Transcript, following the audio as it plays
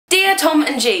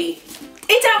Tom&Gi.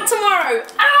 It's out tomorrow!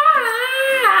 Ah!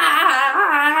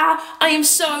 I am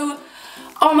so...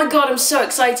 Oh my god, I'm so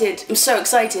excited. I'm so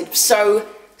excited. So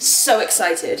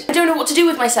excited. I don't know what to do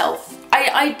with myself.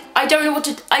 I don't know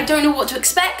what to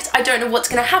expect. I don't know what's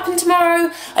gonna happen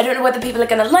tomorrow. I don't know whether people are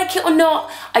gonna like it or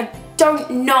not. I don't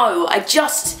know.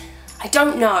 I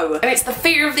don't know. And it's the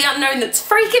fear of the unknown that's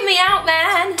freaking me out,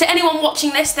 man. To anyone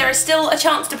watching this, there is still a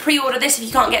chance to pre-order this if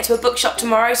you can't get to a bookshop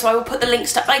tomorrow, so I will put the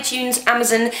links to iTunes,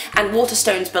 Amazon, and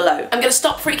Waterstones below. I'm gonna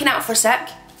stop freaking out for a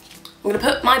sec. I'm gonna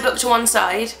put my book to one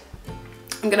side.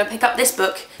 I'm gonna pick up this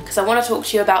book because I want to talk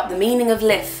to you about The Meaning of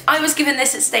Liff. I was given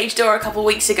this at Stage Door a couple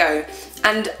weeks ago,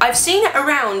 and I've seen it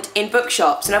around in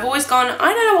bookshops, and I've always gone,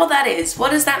 I don't know what that is, what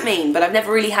does that mean? But I've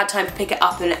never really had time to pick it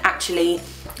up and actually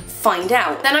find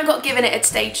out. Then I got given it at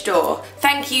Stage Door.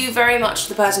 Thank you very much to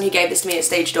the person who gave this to me at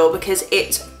Stage Door because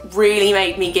it really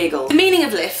made me giggle. The Meaning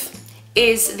of Liff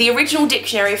is the original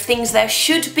dictionary of things there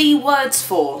should be words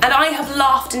for, and I have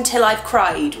laughed until I've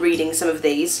cried reading some of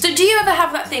these. So do you ever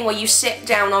have that thing where you sit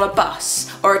down on a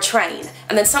bus or a train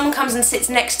and then someone comes and sits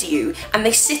next to you and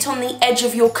they sit on the edge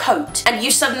of your coat and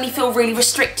you suddenly feel really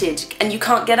restricted and you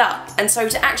can't get up, and so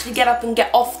to actually get up and get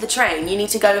off the train you need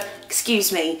to go,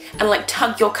 excuse me, and like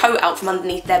tug your coat out from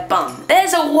underneath their bum?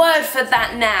 There's a word for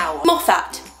that now.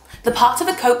 Moffat. The part of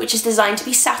a coat which is designed to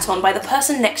be sat on by the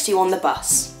person next to you on the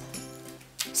bus.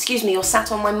 Excuse me, you're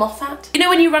sat on my Moffat? You know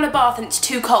when you run a bath and it's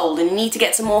too cold and you need to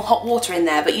get some more hot water in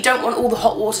there, but you don't want all the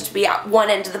hot water to be at one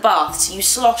end of the bath, so you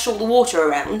slosh all the water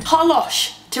around?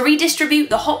 Harlosh. To redistribute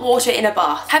the hot water in a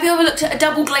bath. Have you ever looked at a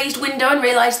double glazed window and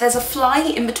realised there's a fly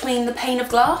in between the pane of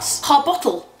glass?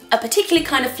 Harbottle. A particular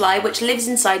kind of fly which lives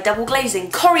inside double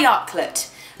glazing. Coriarclet.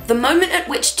 The moment at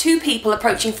which two people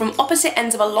approaching from opposite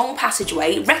ends of a long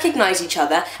passageway recognise each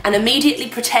other and immediately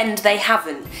pretend they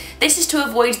haven't. This is to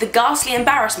avoid the ghastly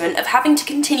embarrassment of having to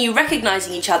continue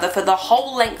recognising each other for the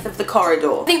whole length of the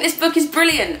corridor. I think this book is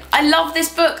brilliant. I love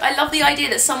this book. I love the idea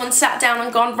that someone sat down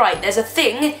and gone, right, there's a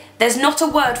thing, there's not a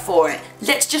word for it.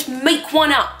 Let's just make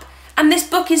one up. And this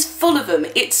book is full of them.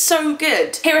 It's so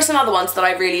good. Here are some other ones that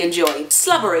I really enjoy.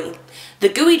 Slubbery. The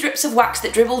gooey drips of wax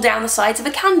that dribble down the sides of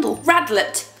a candle.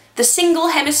 Radlet. The single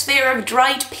hemisphere of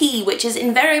dried pea which is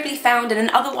invariably found in an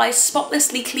otherwise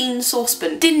spotlessly clean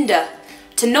saucepan. Dinder.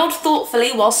 To nod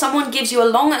thoughtfully while someone gives you a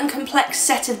long and complex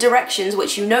set of directions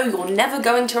which you know you're never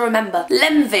going to remember.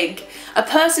 Lemvig. A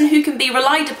person who can be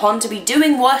relied upon to be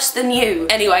doing worse than you.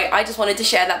 Anyway, I just wanted to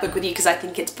share that book with you because I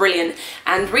think it's brilliant,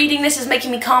 and reading this is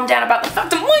making me calm down about the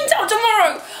fact that mine's out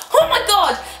tomorrow! Oh my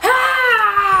god!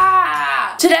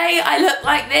 Ah! Today I look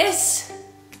like this,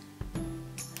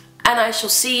 and I shall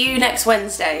see you next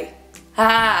Wednesday.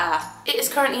 Ah! It is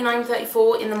currently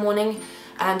 9:34 in the morning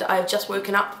and I've just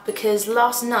woken up because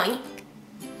last night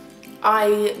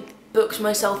I booked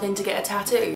myself in to get a tattoo.